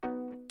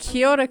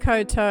Kia ora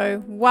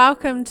koutou.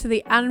 Welcome to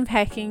the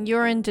Unpacking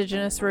Your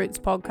Indigenous Roots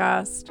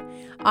podcast.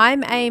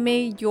 I'm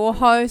Amy, your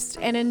host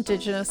and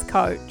Indigenous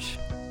coach.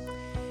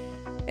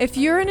 If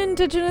you're an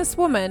Indigenous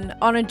woman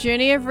on a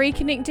journey of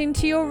reconnecting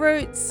to your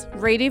roots,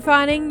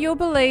 redefining your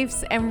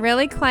beliefs, and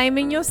really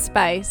claiming your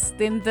space,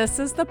 then this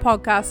is the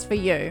podcast for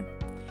you.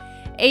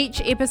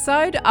 Each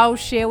episode, I'll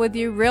share with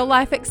you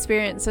real-life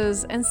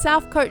experiences and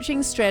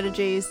self-coaching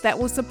strategies that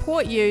will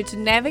support you to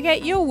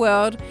navigate your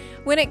world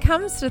when it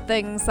comes to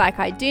things like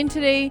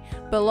identity,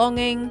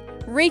 belonging,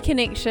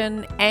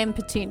 reconnection, and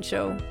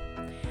potential.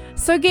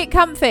 So get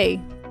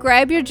comfy,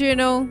 grab your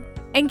journal,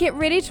 and get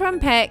ready to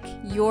unpack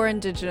your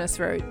Indigenous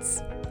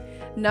roots.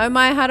 No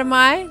mai hara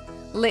mai,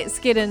 let's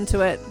get into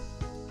it.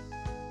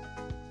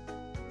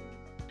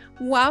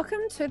 Welcome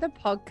to the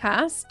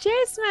podcast,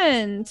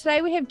 Jasmine.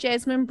 Today we have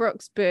Jasmine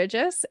Brooks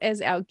Burgess as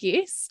our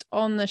guest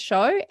on the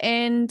show.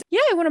 And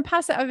I want to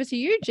pass it over to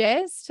you,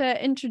 Jaz,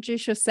 to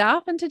introduce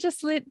yourself and to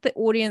just let the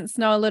audience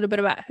know a little bit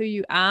about who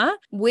you are,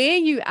 where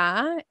you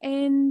are,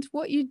 and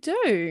what you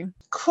do.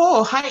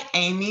 Cool. Hi,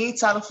 Amy.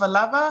 Talofa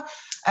lava.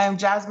 I'm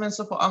Jasmine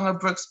Sopo'onga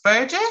Brooks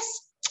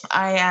Burgess.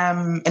 I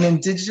am an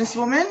Indigenous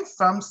woman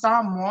from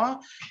Samoa,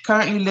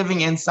 currently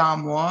living in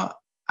Samoa.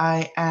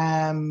 I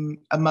am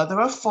a mother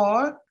of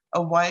four,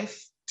 a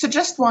wife to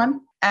just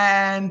one,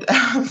 and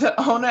I'm the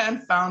owner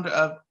and founder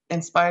of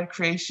Inspired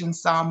Creation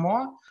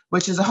Samoa,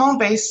 which is a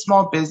home-based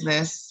small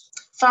business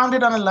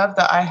founded on a love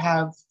that I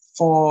have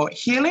for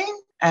healing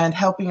and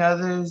helping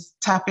others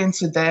tap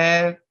into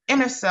their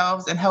inner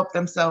selves and help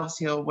themselves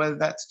heal, whether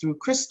that's through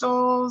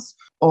crystals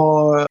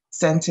or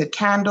scented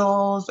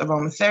candles,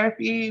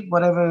 aromatherapy,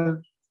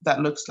 whatever that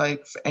looks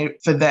like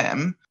for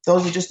them.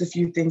 Those are just a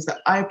few things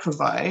that I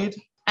provide.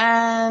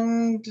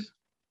 And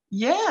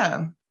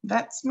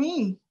that's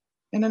me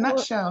in a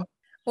nutshell.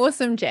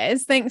 Awesome,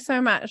 Jaz. Thanks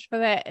so much for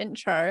that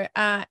intro.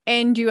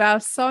 And you are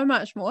so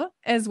much more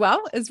as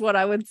well, is what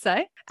I would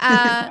say.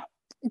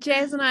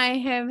 Jaz and I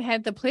have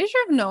had the pleasure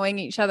of knowing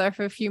each other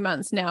for a few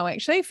months now,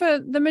 actually, for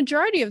the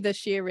majority of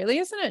this year, really,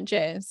 isn't it,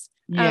 Jaz?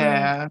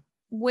 Yeah.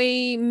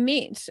 We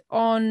met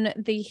on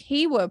the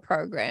HEWA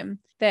program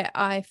that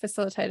I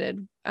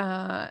facilitated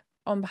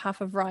on behalf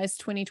of Rise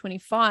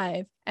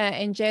 2025,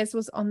 and Jaz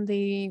was on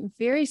the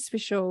very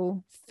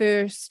special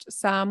first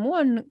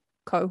Samoan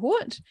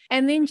cohort,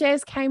 and then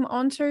Jaz came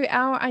onto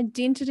our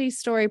Identity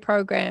Story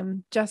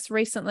program just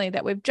recently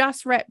that we've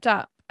just wrapped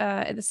up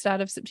at the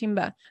start of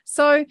September.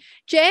 So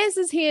Jaz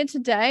is here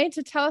today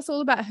to tell us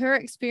all about her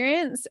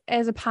experience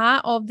as a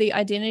part of the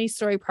Identity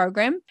Story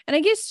program, and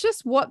I guess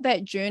just what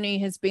that journey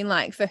has been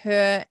like for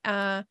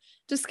her,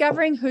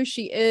 discovering who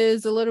she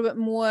is a little bit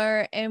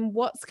more and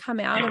what's come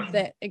out of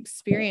that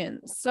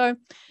experience. So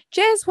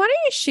Jaz, why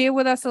don't you share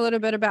with us a little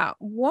bit about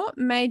what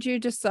made you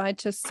decide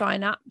to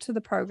sign up to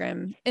the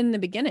program in the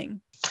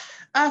beginning?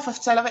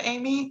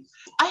 Amy,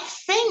 I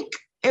think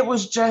it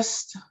was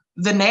just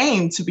the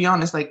name, to be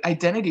honest, like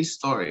Identity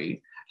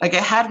Story. Like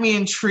it had me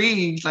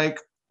intrigued, like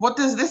what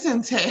does this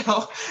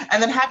entail?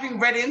 And then having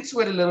read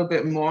into it a little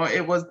bit more,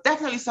 it was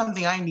definitely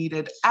something I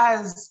needed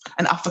as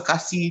an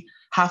Afakasi,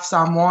 half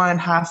Samoan,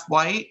 half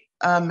white.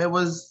 I've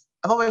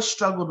always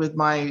struggled with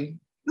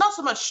not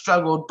so much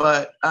struggled,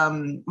 but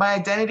my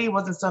identity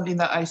wasn't something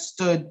that I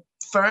stood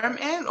firm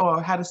in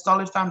or had a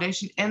solid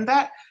foundation in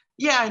that.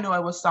 Yeah, I knew I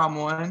was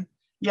Samoan.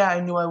 Yeah, I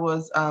knew I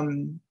was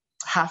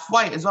half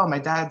white as well. My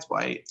dad's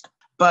white.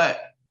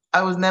 But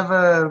I was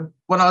never,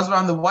 when I was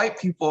around the white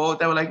people,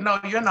 they were like, no,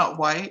 you're not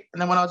white.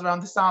 And then when I was around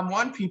the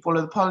Samoan people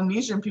or the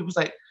Polynesian people, it's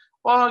like,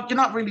 well, you're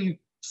not really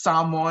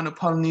Samoan or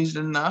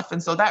Polynesian enough.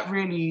 And so that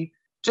really,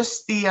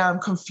 just the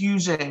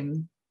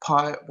confusion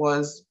part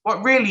was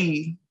what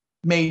really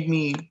made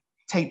me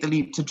take the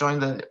leap to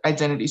join the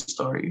Identity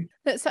Story.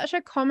 That's such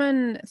a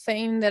common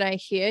theme that I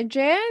hear,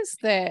 Jaz,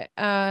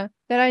 that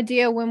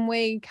idea when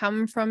we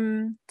come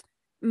from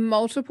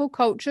multiple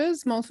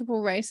cultures,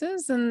 multiple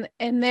races, and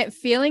that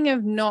feeling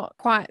of not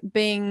quite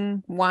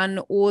being one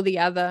or the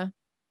other,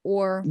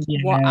 or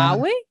what are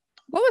we?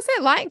 What was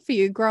that like for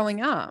you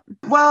growing up?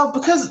 Well,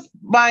 because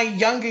my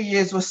younger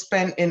years were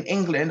spent in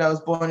England. I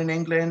was born in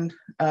England,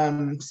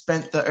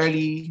 spent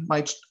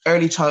my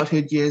early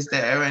childhood years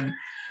there, and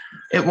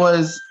it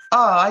was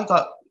I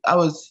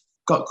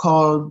got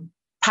called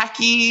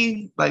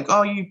Paki, like,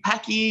 oh, you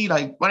Paki,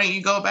 like, why don't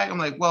you go back? I'm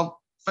like, well,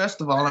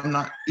 first of all, I'm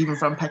not even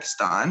from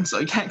Pakistan, so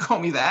you can't call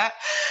me that.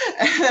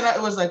 And then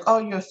it was like, oh,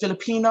 you're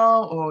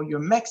Filipino, or you're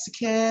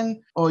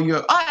Mexican, or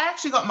I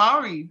actually got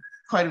Maori.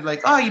 Quite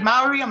like, oh, you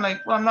Maori? I'm like,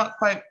 well, I'm not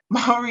quite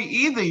Maori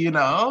either, you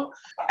know?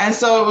 And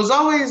so it was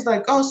always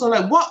like, oh, so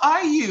like, what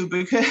are you?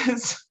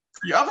 Because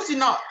you're obviously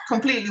not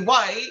completely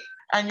white,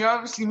 and you're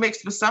obviously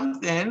mixed with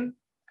something.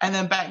 And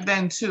then back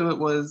then too, it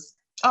was,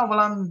 oh, well,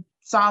 I'm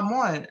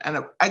Samoan.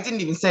 And I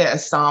didn't even say it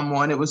as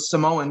Samoan, it was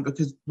Samoan,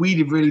 because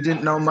we really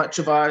didn't know much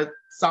of our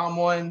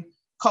Samoan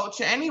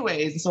culture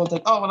anyways. And so it's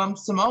like, oh, well, I'm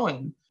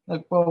Samoan.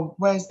 Like, well,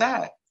 where's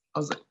that? I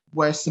was like,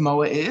 where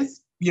Samoa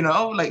is, you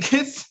know, like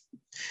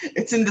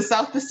it's in the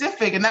South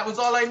Pacific, and that was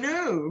all I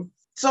knew.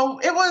 So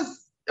it was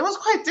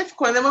quite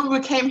difficult. And then when we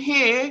came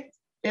here,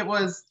 it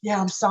was, yeah,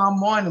 I'm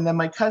Samoan. And then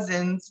my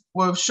cousins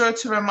were sure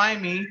to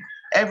remind me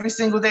every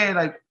single day,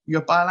 like,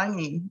 you're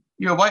Palangi,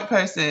 you're a white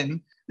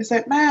person. It's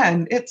like,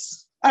 man,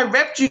 I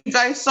repped you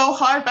guys so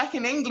hard back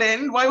in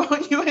England. Why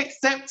won't you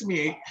accept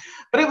me?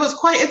 But it was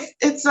quite,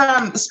 it's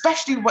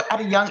especially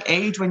at a young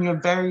age when you're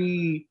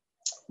very,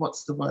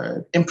 what's the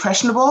word,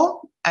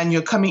 impressionable, and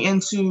you're coming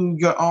into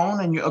your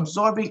own and you're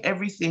absorbing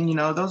everything,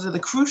 those are the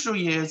crucial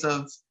years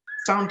of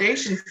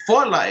foundation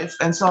for life.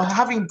 And so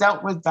having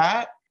dealt with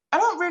that, I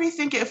don't really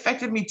think it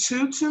affected me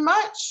too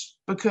much,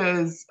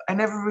 because I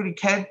never really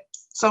cared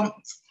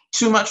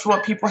too much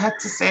what people had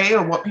to say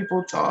or what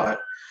people thought.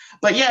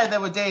 But yeah,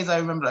 there were days I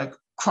remember like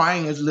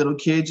crying as a little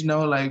kid,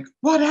 like,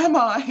 what am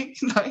I?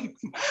 Like,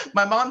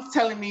 my mom's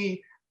telling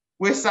me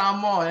we're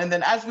Samoan. And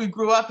then as we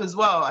grew up as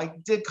well, I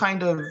did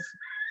kind of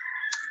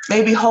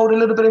maybe hold a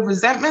little bit of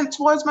resentment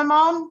towards my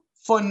mom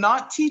for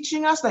not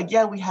teaching us. Like,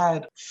 yeah, we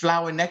had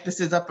flower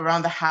necklaces up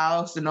around the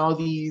house and all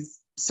these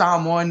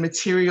Samoan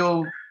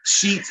material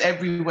sheets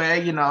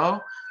everywhere,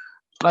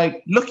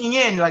 like looking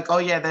in, like, oh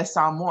yeah, they're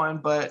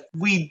Samoan, but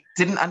we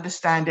didn't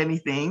understand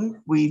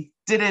anything. We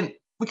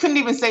couldn't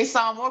even say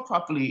Samoa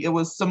properly. It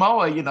was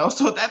Samoa,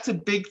 so that's a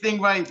big thing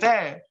right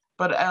there.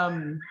 But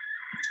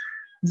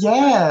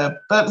yeah,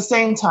 but at the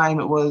same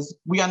time,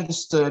 we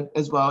understood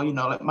as well,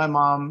 like my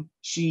mom,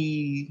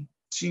 we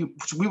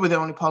were the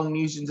only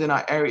Polynesians in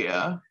our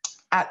area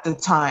at the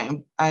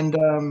time. And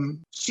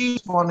she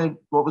wanted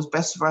what was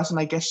best for us. And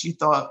I guess she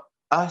thought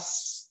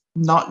us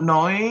not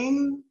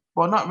knowing,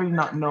 well, not really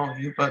not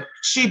knowing, but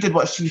she did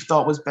what she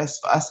thought was best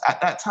for us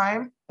at that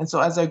time. And so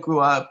as I grew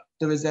up,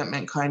 the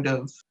resentment kind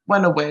of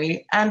went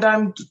away. And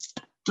I'm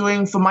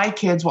doing for my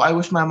kids what I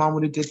wish my mom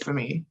would have did for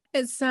me.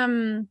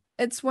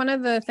 It's one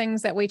of the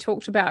things that we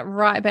talked about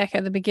right back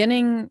at the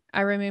beginning.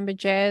 I remember,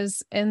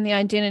 Jazz, in the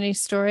identity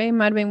story,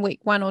 might have been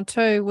week 1 or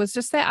 2, was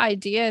just that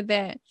idea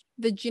that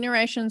the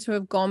generations who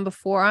have gone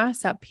before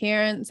us, our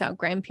parents, our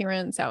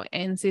grandparents, our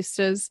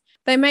ancestors,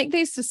 they make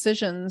these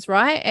decisions,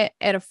 right,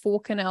 at a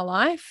fork in our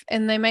life.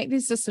 And they make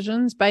these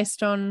decisions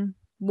based on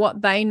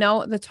what they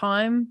know at the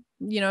time,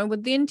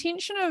 with the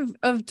intention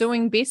of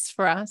doing best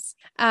for us.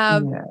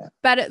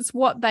 But it's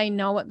what they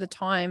know at the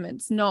time.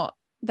 It's not,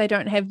 they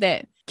don't have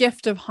that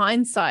gift of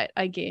hindsight,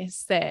 I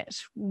guess, that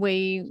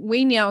we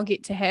now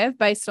get to have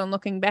based on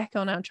looking back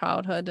on our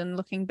childhood and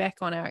looking back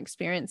on our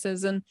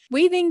experiences. And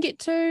we then get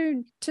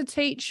to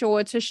teach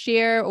or to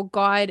share or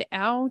guide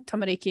our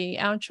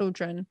tamariki, our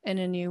children, in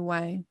a new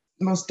way.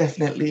 Most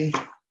definitely.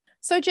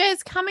 So,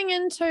 Jazz, coming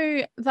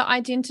into the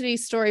Identity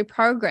Story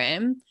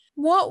program,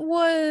 what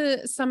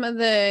were some of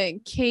the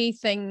key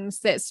things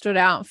that stood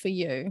out for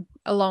you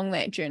along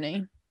that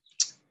journey?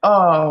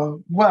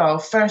 Oh, well,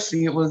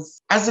 firstly, it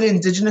was, as an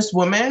Indigenous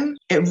woman,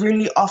 it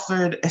really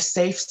offered a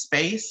safe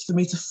space for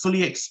me to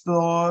fully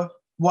explore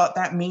what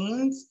that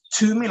means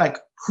to me, like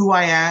who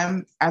I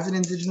am as an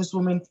Indigenous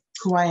woman,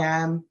 who I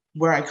am,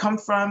 where I come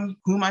from,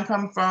 whom I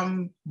come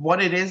from,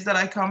 what it is that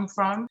I come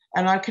from,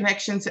 and our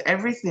connection to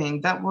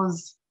everything. That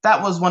was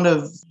one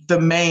of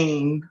the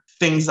main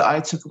things that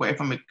I took away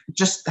from it,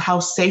 just how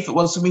safe it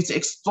was for me to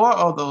explore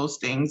all those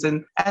things.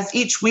 And as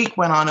each week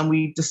went on and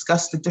we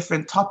discussed the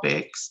different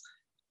topics,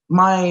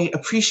 my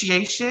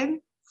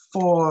appreciation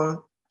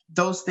for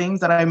those things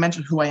that I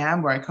mentioned, who I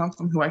am, where I come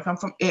from,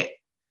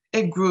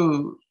 it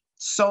grew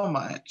so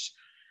much.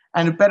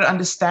 And a better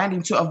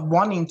understanding too of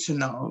wanting to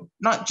know,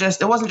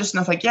 it wasn't just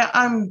enough like, yeah,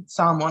 I'm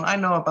Samoan, I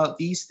know about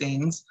these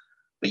things,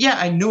 but yeah,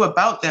 I knew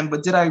about them,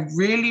 but did I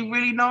really,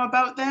 really know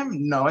about them?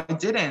 No, I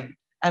didn't.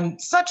 And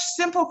such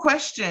simple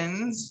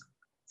questions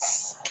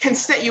can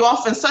set you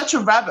off in such a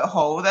rabbit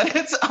hole that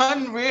it's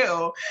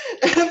unreal.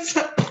 I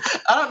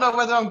don't know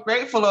whether I'm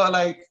grateful or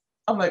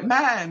I'm like,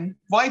 man,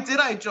 why did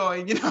I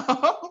join?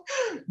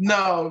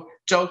 No,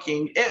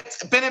 joking.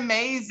 It's been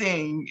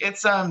amazing.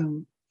 It's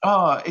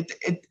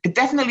it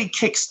definitely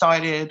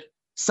kickstarted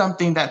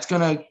something that's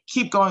gonna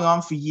keep going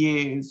on for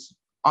years.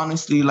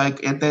 Honestly,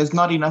 there's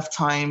not enough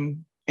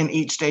time in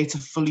each day to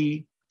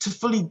fully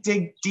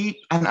dig deep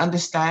and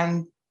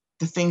understand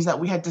the things that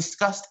we had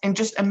discussed in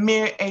just a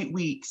mere 8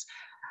 weeks.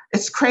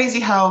 It's crazy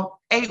how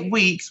 8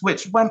 weeks,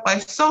 which went by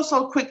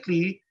so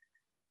quickly,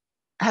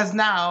 is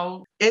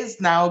now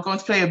going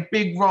to play a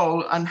big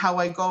role on how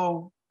I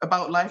go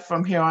about life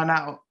from here on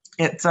out.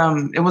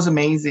 It was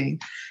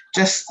amazing.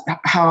 Just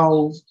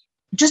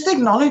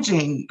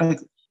acknowledging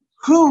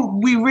who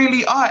we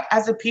really are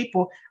as a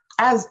people,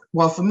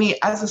 for me,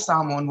 as a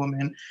Samoan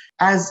woman,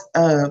 as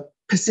a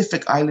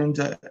Pacific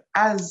Islander,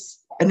 as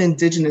an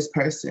Indigenous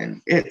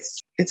person.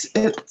 It's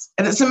an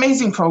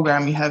amazing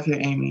program you have here,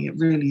 Amy. It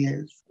really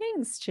is.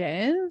 Thanks,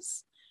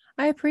 Jazz.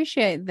 I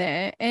appreciate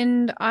that.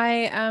 And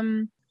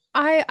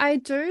I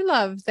do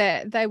love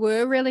that they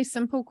were really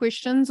simple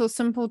questions or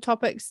simple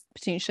topics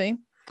potentially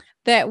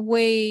that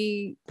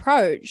we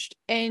approached.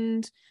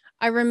 And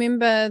I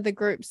remember the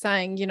group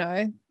saying,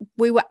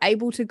 we were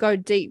able to go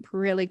deep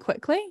really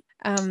quickly.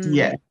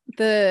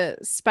 The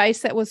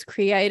space that was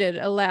created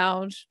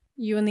allowed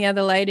you and the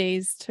other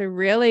ladies to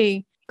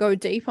really go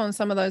deep on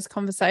some of those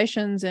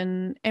conversations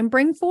and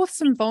bring forth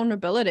some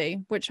vulnerability,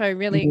 which I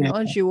really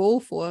acknowledge you all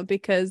for,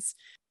 because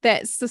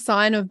that's the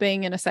sign of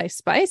being in a safe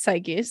space, I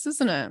guess,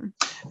 isn't it?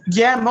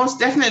 Yeah, most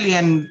definitely.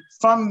 And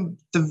from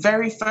the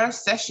very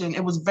first session,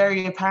 it was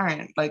very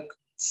apparent, like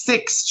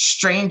 6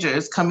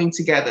 strangers coming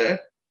together.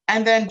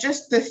 And then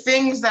just the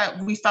things that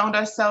we found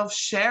ourselves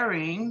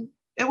sharing,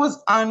 it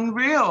was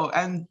unreal.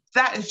 And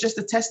that is just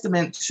a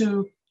testament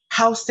to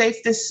how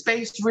safe this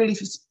space really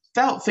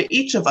felt for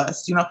each of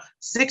us.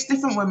 6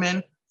 different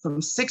women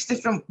from 6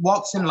 different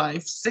walks in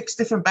life, 6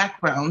 different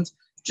backgrounds,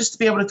 just to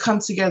be able to come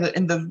together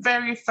in the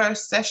very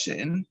first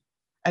session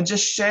and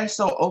just share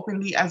so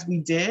openly as we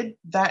did.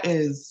 That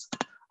is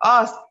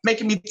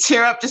making me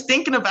tear up just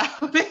thinking about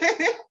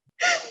it.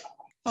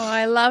 Oh,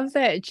 I love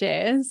that,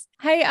 Jazz.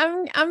 Hey,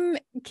 I'm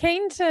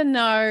keen to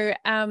know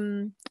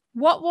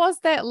what was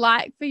that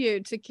like for you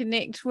to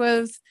connect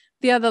with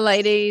the other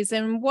ladies,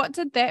 and what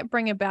did that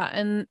bring about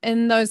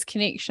in those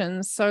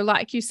connections? So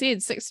like you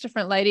said, 6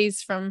 different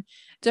ladies from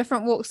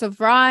different walks of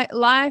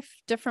life,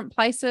 different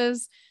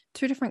places,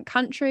 2 different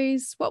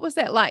countries. What was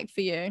that like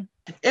for you?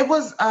 It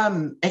was,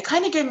 it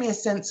kind of gave me a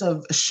sense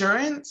of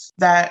assurance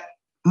that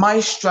my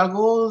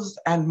struggles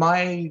and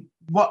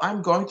what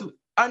I'm going through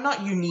are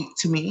not unique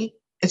to me.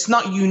 It's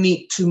not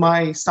unique to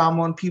my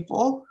Samoan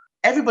people.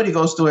 Everybody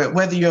goes through it,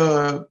 whether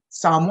you're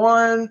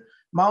Samoan,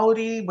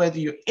 Maori, whether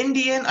you're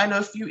Indian. I know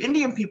a few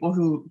Indian people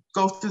who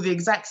go through the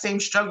exact same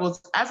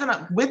struggles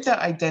with their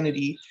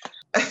identity.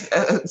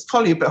 It's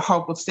probably a bit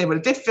horrible to say, but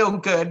it did feel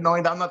good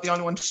knowing that I'm not the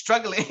only one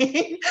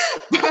struggling.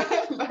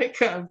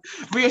 But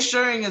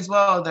reassuring as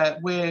well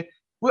that we're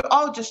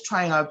all just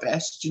trying our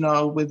best,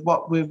 with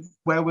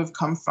where we've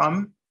come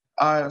from,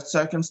 our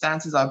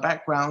circumstances, our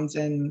backgrounds,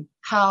 and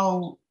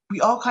how we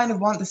all kind of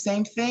want the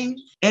same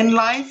thing in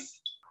life.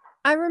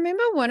 I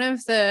remember one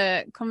of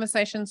the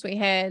conversations we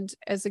had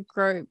as a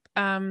group,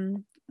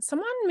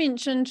 someone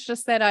mentioned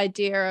just that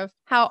idea of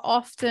how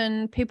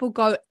often people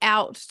go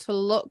out to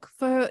look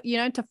for,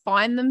 to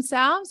find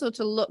themselves, or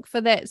to look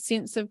for that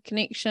sense of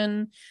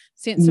connection,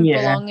 sense of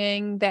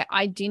belonging, that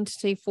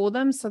identity for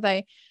them. So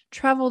they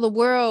travel the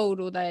world,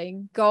 or they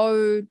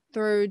go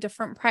through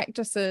different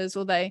practices,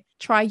 or they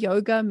try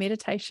yoga,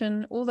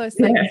 meditation, all those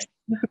things.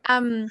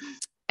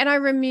 And I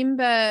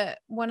remember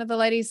one of the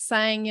ladies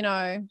saying,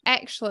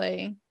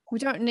 actually, we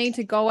don't need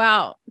to go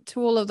out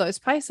to all of those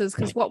places,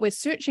 because what we're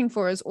searching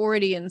for is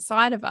already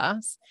inside of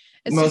us.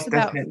 It's Most just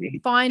about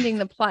definitely finding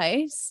the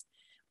place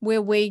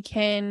where we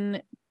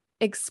can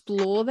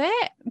explore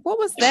that. What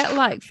was that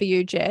like for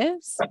you,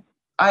 Jazz?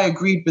 I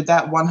agreed with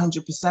that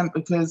 100%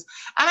 and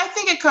I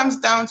think it comes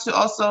down to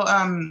also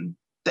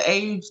the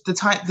age, the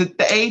time, the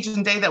age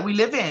and day that we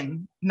live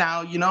in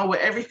now,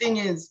 where everything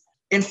is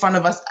in front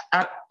of us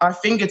at our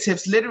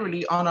fingertips,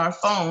 literally on our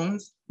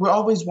phones. We're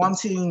always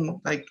wanting,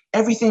 like,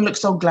 everything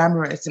looks so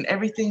glamorous and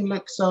everything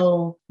looks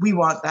so, we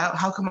want that.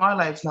 How come our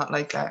life's not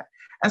like that?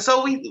 And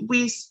so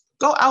we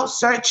go out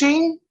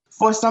searching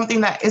for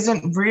something that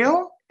isn't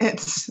real.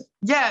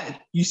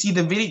 You see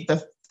the video,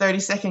 the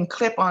 30-second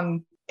clip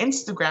on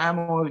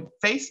Instagram or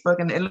Facebook,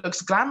 and it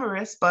looks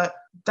glamorous, but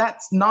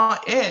that's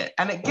not it.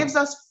 And it gives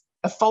us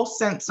a false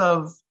sense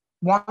of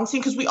wanting,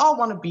 because we all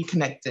want to be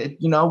connected,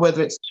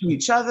 whether it's to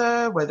each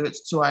other, whether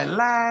it's to our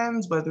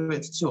lands, whether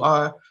it's to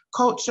our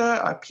culture,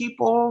 our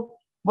people,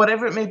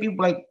 whatever it may be.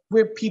 Like,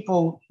 we're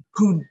people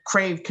who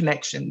crave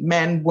connection,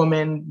 men,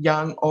 women,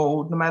 young,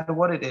 old, no matter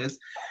what it is.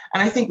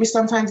 And I think we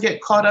sometimes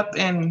get caught up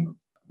in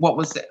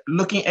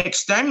looking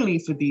externally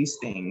for these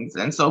things.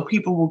 And so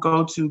people will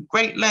go to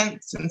great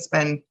lengths and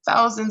spend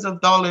thousands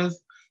of dollars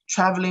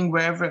traveling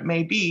wherever it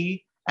may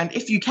be. And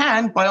if you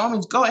can, by all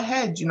means, go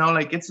ahead,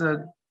 it's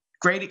a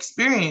great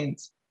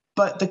experience.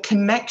 But the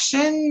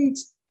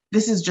connections,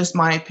 this is just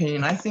my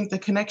opinion, I think the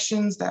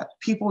connections that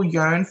people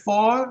yearn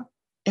for,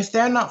 if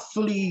they're not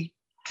fully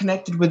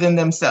connected within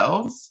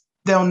themselves,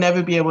 they'll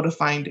never be able to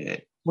find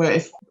it. Where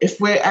if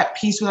we're at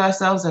peace with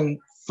ourselves and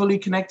fully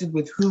connected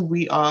with who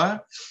we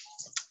are,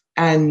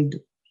 and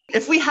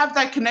if we have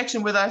that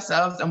connection with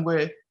ourselves and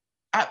we're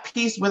at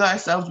peace with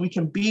ourselves, we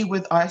can be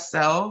with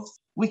ourselves,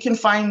 we can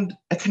find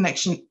a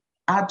connection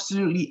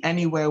absolutely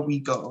anywhere we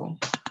go.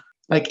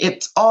 Like,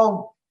 it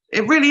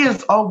really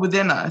is all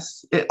within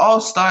us. It all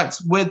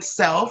starts with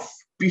self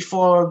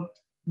before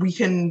we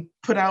can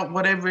put out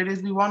whatever it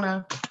is we want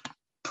to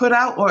put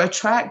out or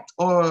attract,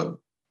 or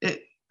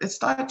it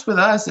starts with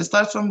us. It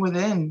starts from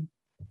within.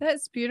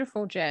 That's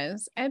beautiful,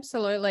 Jazz.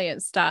 Absolutely.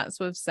 It starts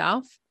with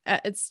self.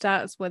 It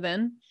starts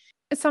within.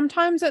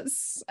 Sometimes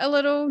it's a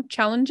little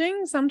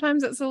challenging.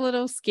 Sometimes it's a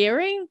little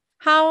scary.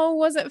 How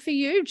was it for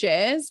you,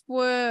 Jazz?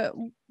 What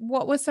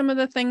were some of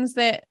the things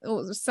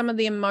or some of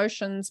the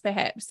emotions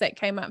perhaps that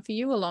came up for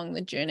you along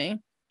the journey?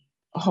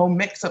 A whole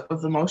mix-up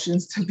of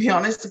emotions, to be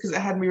honest, because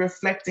it had me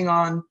reflecting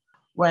on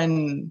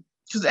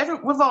because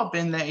we've all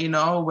been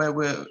there, where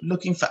we're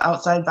looking for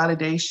outside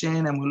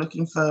validation and we're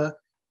looking for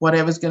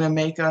whatever's going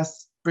to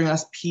bring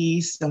us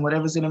peace, and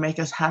whatever's going to make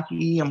us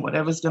happy, and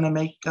whatever's going to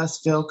make us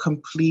feel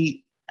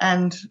complete.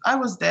 And I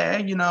was there,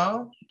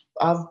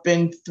 I've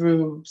been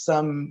through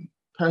some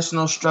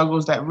personal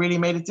struggles that really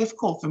made it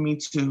difficult for me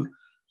to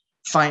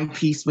find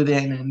peace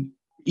within and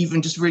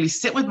even just really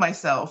sit with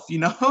myself,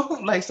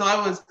 like, so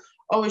I was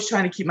always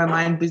trying to keep my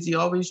mind busy,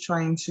 always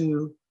trying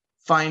to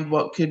find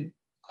what could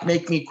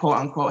make me quote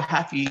unquote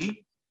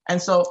happy.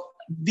 And so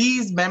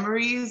these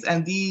memories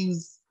and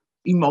these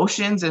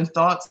emotions and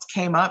thoughts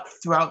came up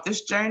throughout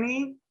this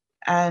journey.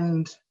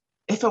 And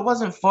if it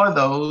wasn't for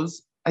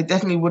those, I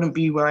definitely wouldn't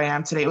be where I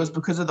am today. It was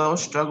because of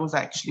those struggles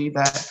actually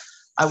that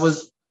I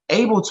was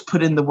able to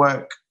put in the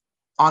work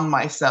on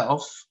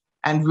myself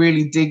and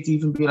really dig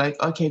deep and be like,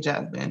 okay,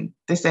 Jasmine,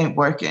 this ain't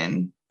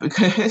working,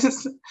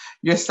 because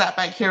you're sat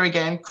back here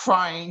again,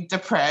 crying,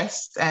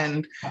 depressed.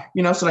 And,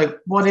 so like,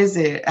 what is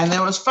it? And it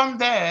was from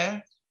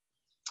there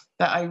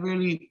that I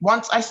really,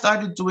 once I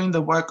started doing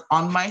the work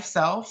on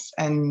myself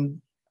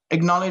and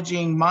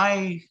acknowledging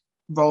my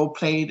role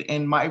played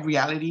in my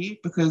reality,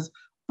 because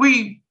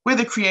we're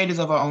the creators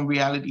of our own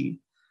reality.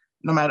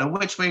 No matter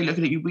which way you look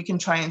at it, we can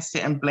try and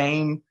sit and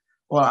blame,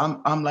 well,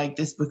 I'm like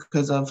this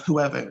because of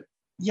whoever.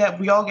 Yeah,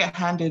 we all get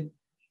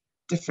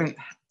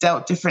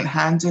dealt different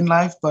hands in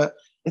life, but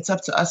it's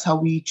up to us how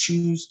we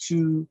choose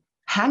to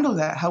handle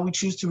that, how we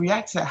choose to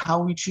react to that, how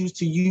we choose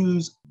to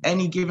use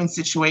any given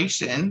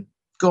situation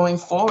going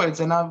forwards.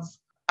 And I'm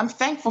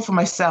thankful for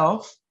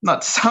myself,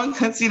 not to sound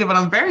conceited, but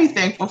I'm very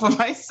thankful for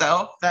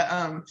myself that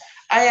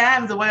I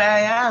am the way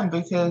I am,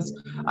 because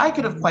I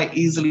could have quite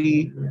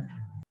easily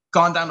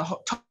gone down a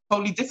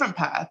totally different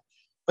path,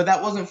 but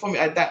that wasn't for me.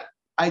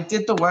 I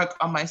did the work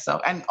on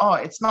myself, and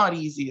it's not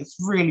easy. It's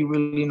really,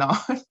 really not.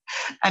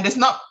 And it's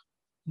not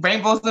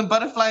rainbows and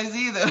butterflies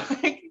either.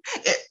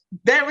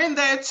 They're in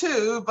there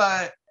too,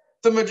 but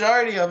the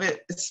majority of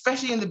it,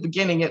 especially in the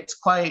beginning, it's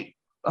quite,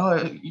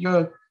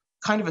 you're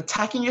kind of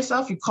attacking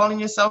yourself. You're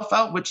calling yourself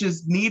out, which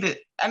is needed.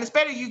 And it's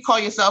better you call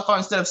yourself out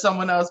instead of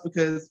someone else,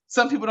 because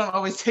some people don't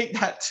always take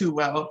that too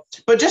well.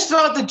 But just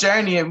throughout the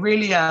journey, it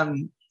really,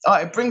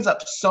 it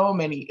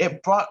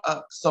brought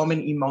up so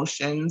many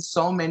emotions,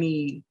 so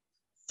many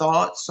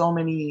thoughts, so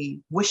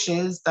many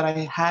wishes that I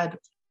had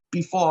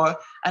before,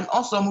 and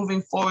also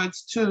moving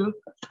forwards too.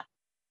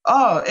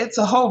 It's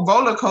a whole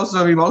roller coaster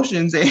of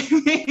emotions,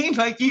 Amy.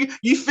 Like you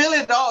feel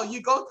it all.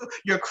 You go through,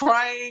 you're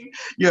crying,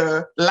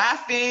 you're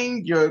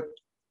laughing, you're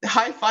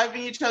high-fiving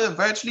each other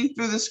virtually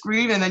through the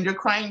screen, and then you're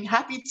crying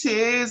happy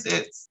tears.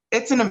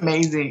 It's an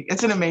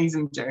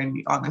amazing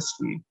journey,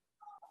 honestly.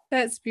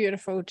 That's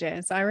beautiful,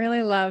 Jazz. I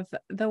really love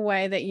the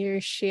way that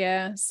you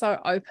share so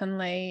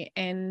openly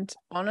and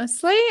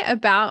honestly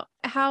about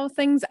how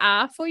things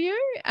are for you.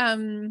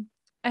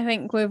 I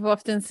think we've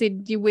often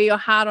said you wear your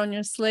heart on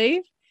your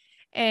sleeve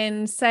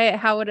and say it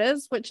how it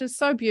is, which is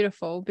so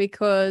beautiful,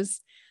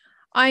 because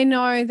I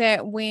know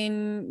that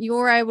when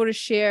you're able to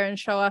share and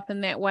show up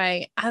in that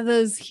way,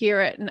 others hear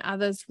it and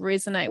others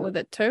resonate with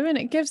it too. And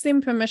it gives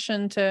them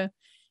permission to,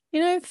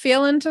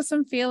 feel into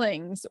some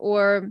feelings,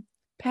 or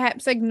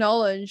perhaps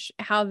acknowledge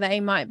how they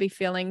might be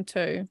feeling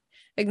too,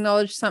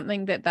 acknowledge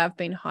something that they've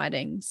been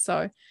hiding.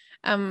 So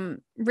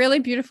really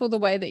beautiful the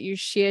way that you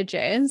share,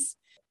 Jazz.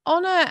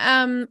 On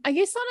a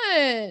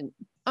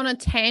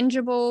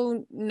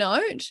tangible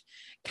note,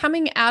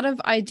 coming out of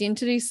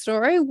Identity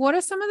Story, what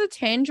are some of the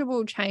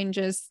tangible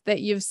changes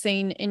that you've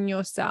seen in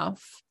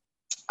yourself?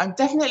 I'm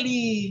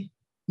definitely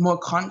more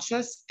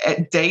conscious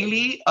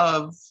daily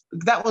of,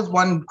 that was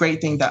one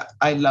great thing that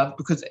I loved,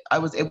 because I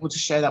was able to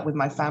share that with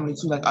my family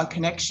too, like our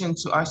connection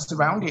to our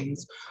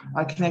surroundings,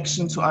 our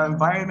connection to our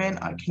environment,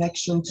 our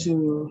connection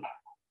to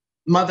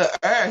Mother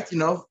Earth,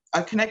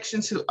 our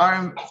connection to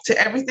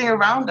everything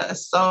around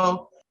us.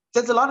 So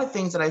there's a lot of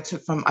things that I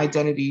took from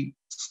Identity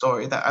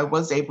Story that I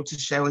was able to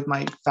share with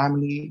my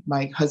family,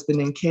 my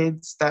husband and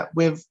kids, that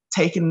we've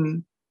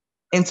taken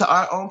into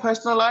our own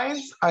personal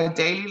lives, our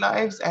daily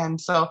lives. And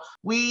so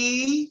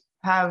we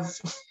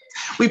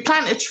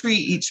plant a tree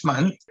each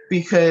month,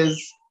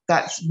 because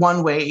that's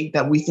one way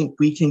that we think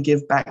we can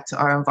give back to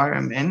our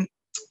environment.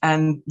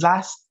 And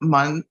last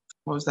month,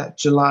 what was that,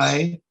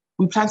 July,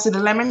 we planted a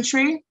lemon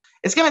tree.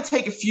 It's going to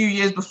take a few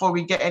years before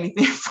we get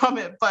anything from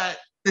it, but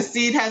the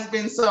seed has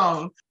been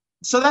sown.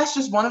 So that's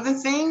just one of the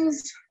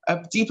things,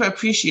 a deeper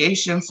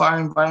appreciation for our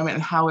environment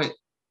and how it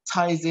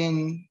ties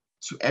in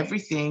to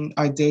everything,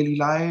 our daily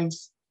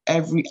lives,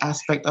 every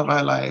aspect of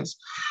our lives.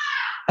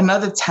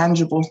 Another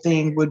tangible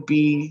thing would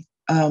be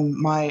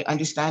my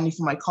understanding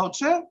for my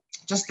culture.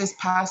 Just this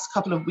past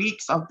couple of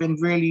weeks,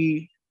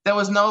 there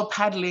was no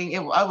paddling.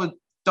 I would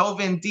dove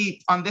in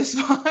deep on this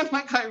one.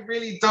 Like I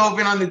really dove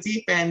in on the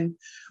deep end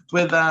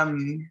with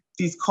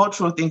these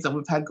cultural things that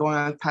we've had going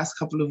on the past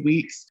couple of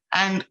weeks.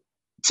 And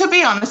to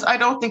be honest, I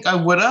don't think I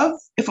would have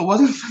if it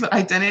wasn't for the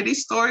Identity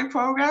Story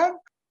program.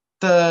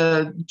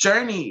 The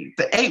journey,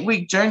 the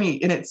 8-week journey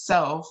in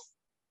itself,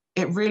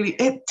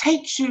 it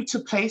takes you to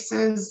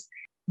places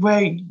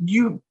where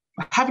you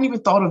haven't even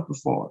thought of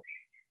before.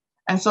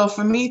 And so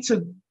for me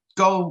to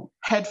go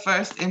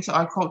headfirst into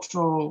our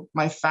cultural,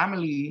 my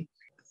family,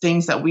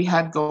 things that we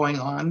had going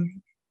on,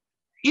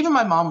 even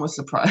my mom was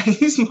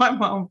surprised. My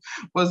mom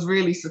was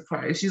really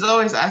surprised. She's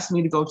always asked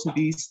me to go to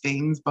these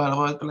things, but I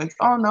was like,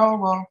 oh no,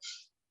 well,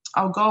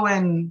 I'll go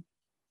and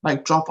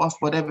like drop off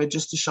whatever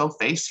just to show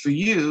face for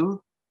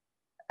you.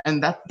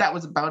 And that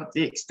was about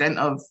the extent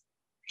of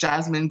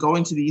Jasmine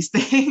going to these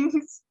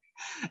things.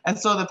 And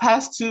so the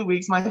past 2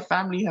 weeks, my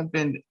family have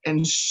been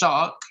in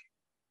shock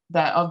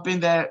that I've been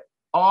there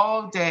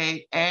all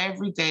day,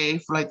 every day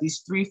for like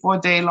these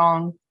 3-4 day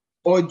long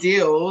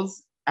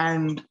ordeals.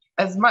 And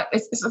as much,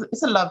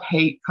 it's a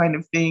love-hate kind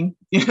of thing,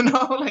 you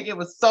know, like it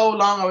was so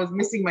long, I was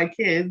missing my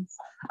kids.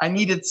 I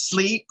needed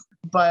sleep,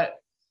 but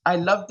I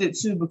loved it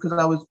too because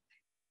I was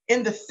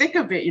in the thick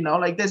of it, you know,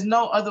 like there's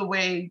no other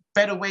way,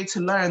 better way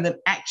to learn than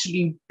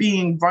actually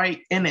being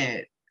right in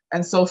it.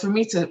 And so for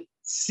me to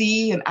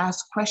see and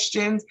ask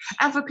questions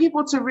and for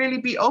people to really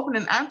be open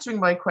and answering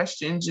my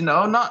questions, you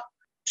know, not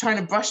trying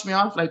to brush me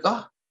off like,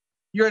 oh,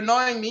 you're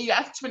annoying me, you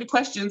ask too many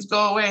questions,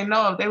 go away.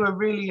 No, they were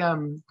really,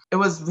 it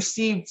was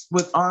received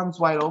with arms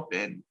wide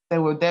open. They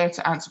were there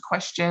to answer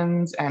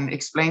questions and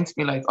explain to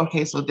me like,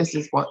 okay, so this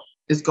is what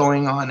is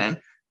going on. And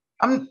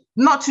I'm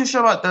not too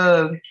sure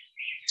about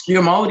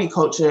your Maori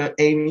culture,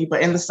 Amy,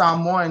 but in the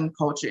Samoan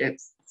culture,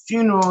 it's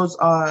funerals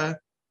are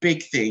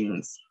big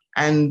things.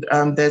 And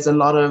there's a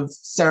lot of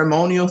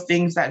ceremonial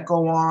things that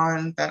go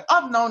on that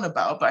I've known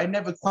about, but I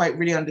never quite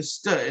really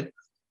understood.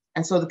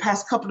 And so the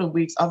past couple of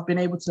weeks, I've been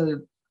able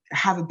to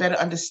have a better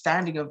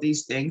understanding of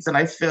these things. And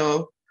I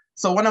feel,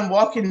 so when I'm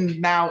walking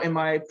now in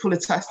my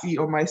puletasi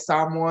or my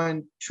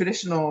Samoan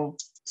traditional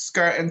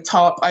skirt and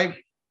top, I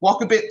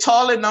walk a bit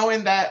taller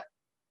knowing that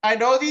I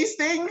know these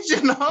things,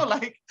 you know,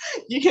 like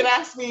you can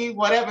ask me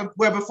whatever,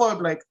 where before I'd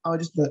be like, I'll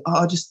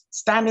just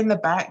stand in the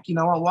back, you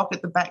know, I'll walk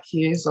at the back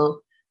here so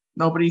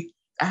nobody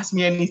asks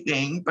me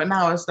anything. But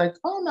now it's like,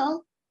 oh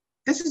no,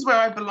 this is where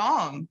I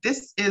belong.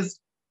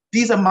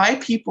 These are my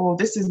people.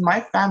 This is my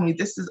family.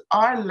 This is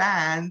our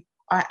land.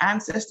 Our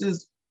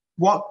ancestors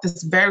walked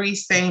this very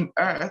same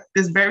earth,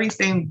 this very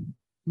same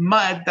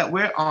mud that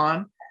we're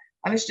on.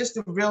 And it's just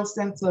a real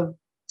sense of,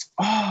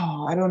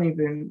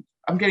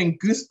 I'm getting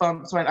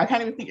goosebumps right. I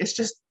can't even think. It's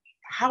just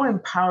how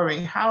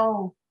empowering,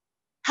 how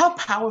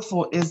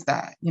powerful is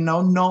that, you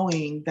know,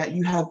 knowing that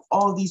you have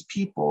all these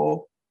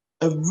people,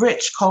 a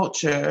rich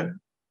culture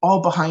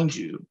all behind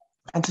you.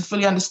 And to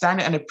fully understand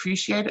it and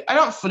appreciate it. I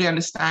don't fully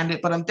understand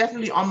it, but I'm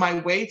definitely on my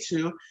way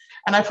to.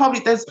 And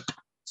there's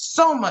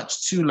so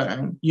much to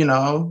learn, you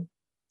know,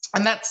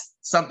 and that's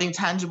something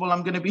tangible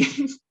I'm going to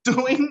be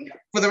doing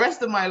for the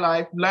rest of my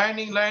life.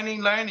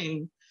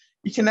 Learning.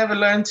 You can never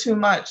learn too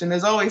much, and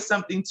there's always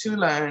something to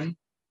learn.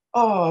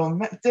 Oh,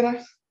 did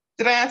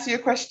I answer your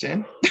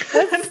question?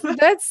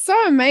 That's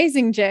so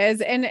amazing, Jazz.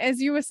 And as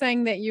you were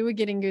saying that you were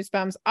getting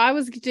goosebumps, I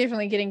was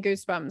definitely getting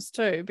goosebumps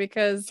too,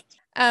 because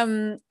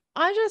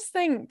I just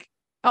think,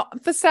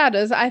 for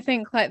starters, I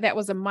think like that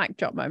was a mic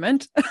drop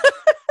moment.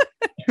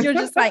 You're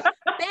just like,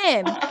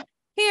 bam,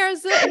 here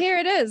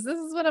it is. This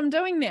is what I'm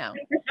doing now.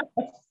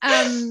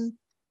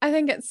 I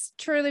think it's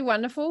truly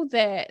wonderful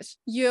that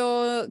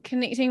you're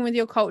connecting with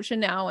your culture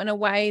now in a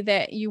way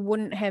that you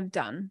wouldn't have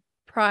done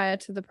prior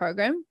to the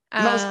program.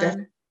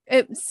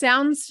 It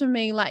sounds to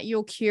me like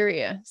you're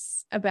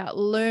curious about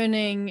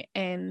learning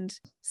and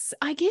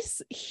I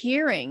guess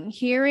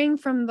hearing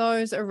from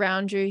those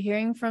around you,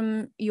 hearing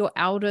from your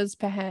elders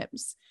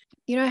perhaps,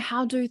 you know,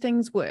 how do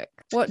things work?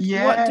 What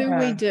do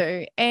we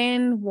do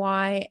and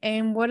why?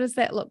 And what does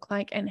that look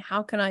like? And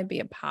how can I be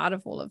a part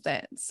of all of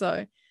that?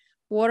 So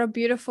what a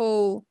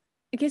beautiful,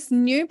 I guess,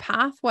 new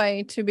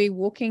pathway to be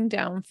walking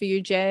down for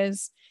you,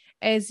 Jazz,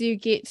 as you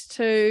get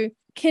to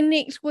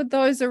connect with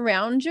those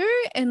around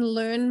you and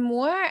learn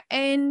more.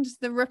 And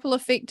the ripple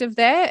effect of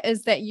that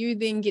is that you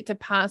then get to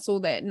pass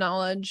all that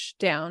knowledge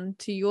down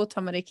to your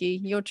tamariki,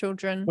 your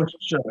children. For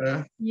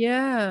sure.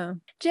 Yeah.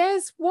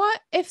 Jazz,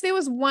 what if there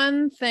was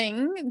one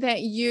thing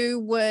that you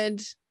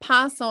would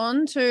pass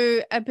on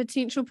to a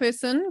potential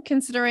person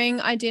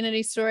considering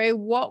Identity Story,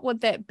 what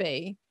would that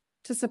be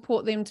to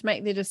support them to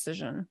make their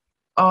decision?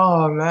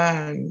 Oh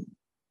man,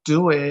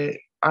 do it.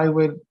 I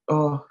would,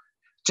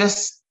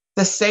 just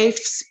the safe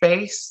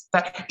space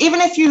that even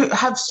if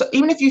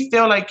you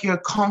feel like you're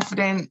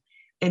confident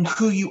in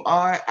who you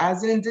are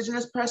as an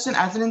Indigenous person,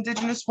 as an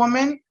Indigenous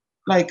woman,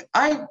 like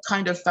I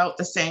kind of felt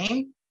the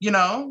same, you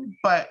know,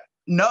 but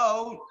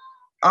no.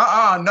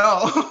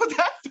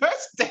 that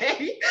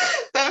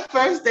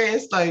first day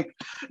is like,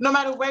 no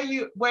matter where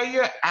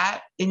you're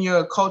at in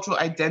your cultural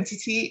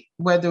identity,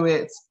 whether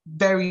it's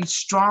very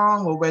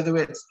strong or whether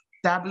it's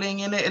dabbling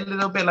in it a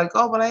little bit, like,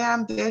 oh, well, I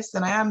am this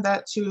and I am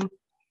that too.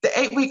 The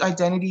 8-week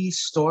Identity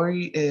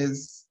Story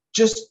is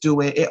just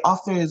do it. It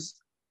offers,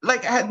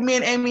 like me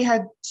and Amy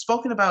had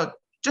spoken about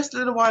just a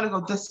little while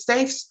ago, the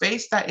safe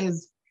space that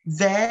is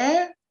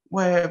there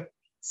where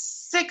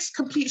 6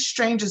 complete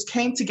strangers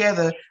came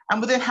together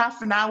and within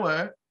half an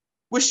hour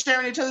we're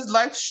sharing each other's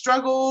life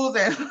struggles,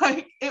 and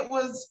like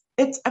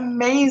it's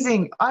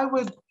amazing. I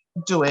would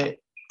do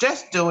it.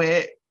 Just do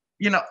it.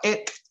 You know,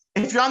 if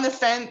you're on the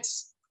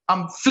fence,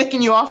 I'm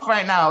flicking you off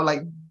right now.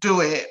 Like,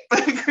 do it.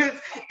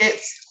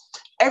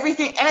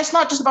 everything, and it's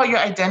not just about your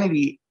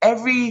identity.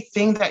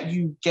 Everything that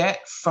you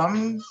get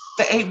from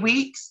the 8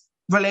 weeks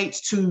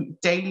relates to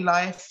daily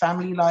life,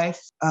 family life,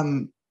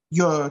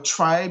 your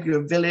tribe,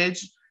 your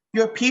village,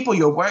 your people,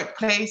 your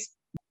workplace.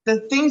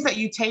 The things that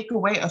you take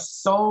away are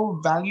so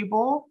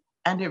valuable,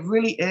 and it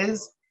really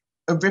is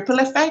a ripple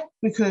effect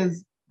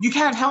because you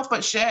can't help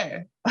but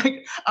share.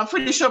 Like, I'm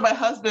pretty sure my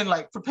husband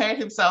prepared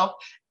himself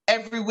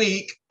every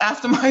week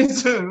after my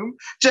Zoom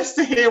just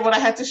to hear what I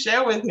had to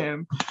share with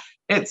him.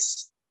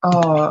 It's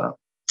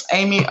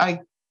Amy, I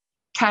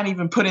can't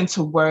even put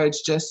into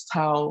words just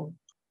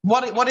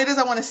what it is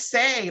I want to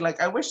say.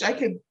 I wish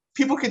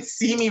people could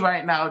see me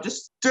right now.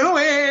 Just do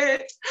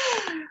it.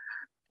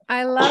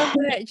 I love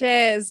that,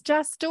 Jazz.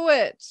 Just do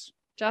it.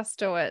 Just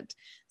do it.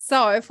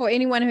 So for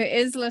anyone who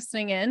is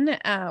listening in,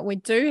 we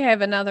do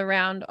have another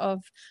round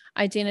of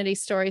identity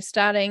stories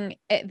starting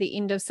at the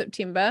end of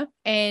September,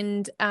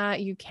 and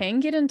you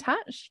can get in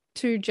touch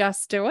to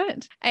just do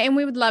it. And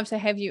we would love to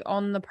have you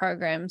on the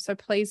program. So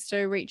please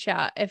do reach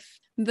out. If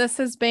this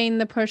has been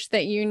the push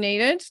that you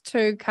needed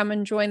to come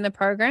and join the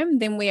program,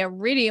 then we are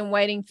ready and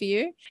waiting for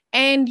you.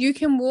 And you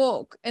can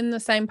walk in the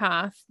same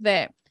path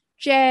that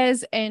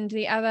Jazz and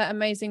the other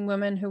amazing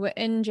women who were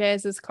in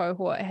Jazz's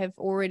cohort have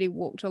already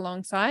walked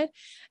alongside.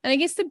 And I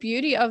guess the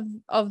beauty of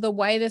the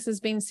way this has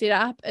been set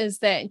up is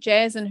that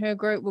Jazz and her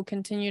group will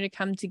continue to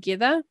come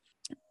together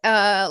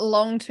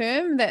long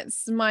term.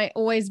 That's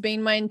always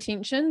been my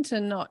intention,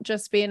 to not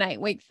just be an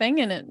 8-week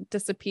thing and it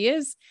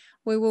disappears.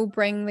 We will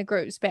bring the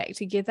groups back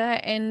together,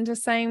 and the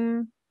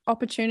same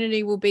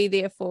opportunity will be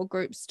there for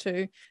groups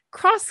to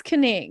cross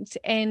connect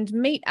and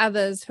meet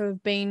others who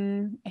have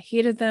been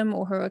ahead of them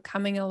or who are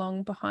coming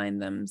along behind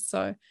them.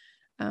 So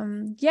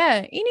anything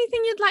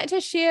you'd like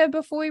to share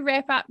before we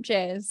wrap up,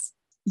 Jazz?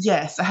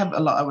 Yes, I have a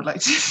lot I would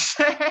like to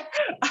share.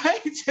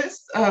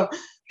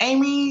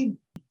 Amy,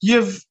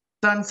 you've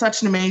done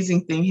such an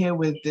amazing thing here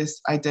with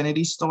this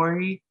identity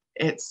story.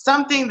 It's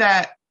something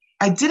that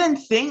I didn't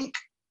think,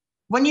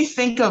 when you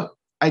think of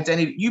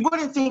identity, you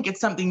wouldn't think it's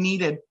something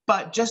needed,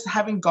 but just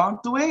having gone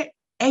through it,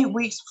 8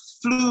 weeks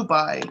flew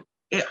by.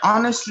 It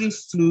honestly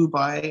flew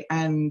by.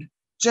 And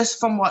just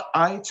from what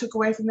I took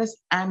away from this,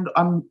 and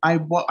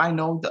what I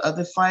know the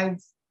other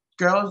 5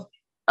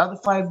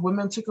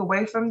 women took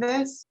away from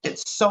this,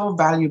 it's so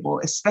valuable,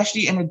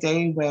 especially in a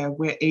day where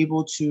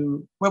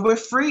we're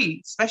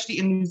free, especially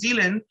in New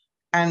Zealand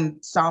and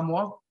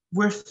Samoa,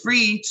 we're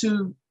free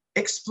to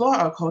explore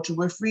our culture.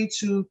 We're free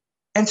to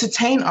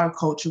entertain our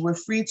culture. We're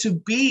free to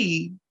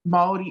be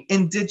Maori,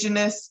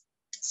 Indigenous,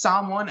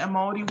 Samoan, and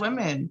Maori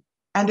women.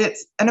 And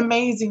it's an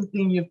amazing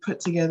thing you've put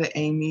together,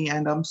 Amy.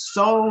 And I'm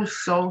so,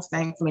 so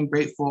thankful and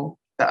grateful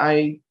that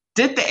I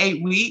did the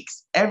 8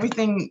 weeks.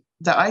 Everything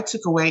that I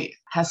took away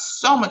has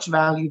so much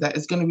value that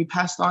is going to be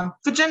passed on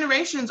for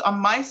generations. On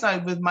my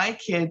side with my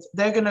kids,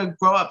 they're going to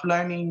grow up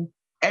learning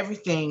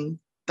everything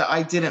that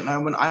I didn't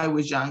learn when I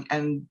was young.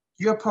 And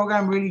your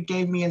program really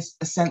gave me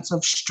a sense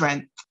of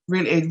strength.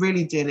 It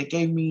really did. It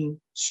gave me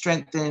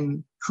strength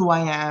in who I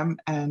am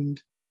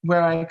and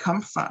where I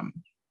come from.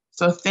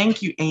 So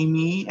thank you,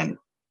 Amy. And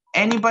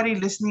anybody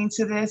listening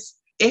to this,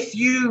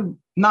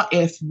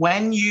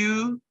 when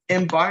you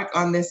embark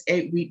on this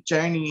 8-week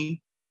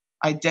journey,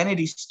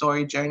 identity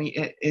story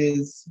journey,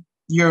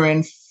 you're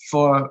in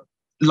for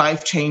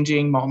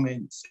life-changing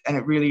moments. And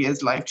it really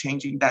is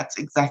life-changing. That's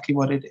exactly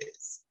what it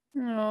is.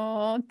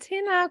 Oh,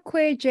 tēnā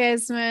koe,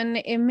 Jasmine.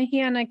 E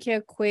mihi ana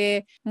kia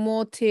koe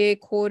mō te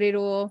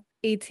kōrero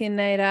I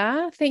tēnei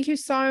rā. Thank you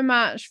so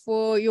much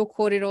for your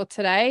kōrero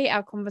today,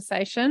 our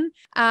conversation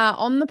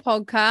on the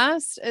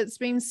podcast. It's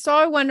been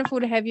so wonderful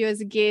to have you as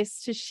a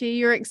guest to share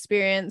your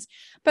experience,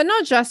 but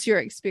not just your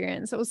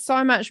experience. It was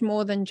so much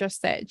more than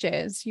just that,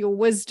 Jazz. Your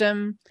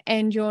wisdom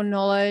and your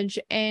knowledge,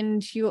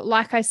 and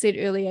like I said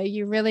earlier,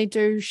 you really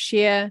do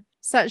share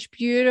such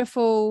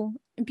beautiful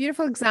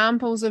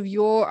examples of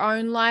your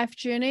own life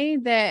journey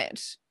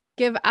that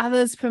give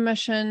others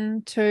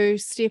permission to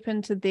step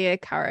into their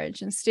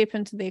courage and step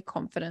into their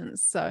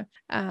confidence. So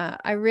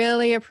I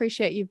really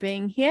appreciate you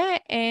being here,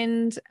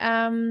 and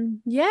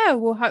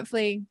we'll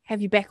hopefully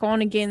have you back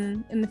on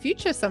again in the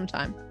future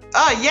sometime.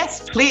 Oh,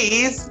 yes,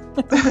 please.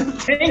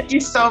 Thank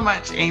you so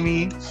much,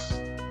 Amy.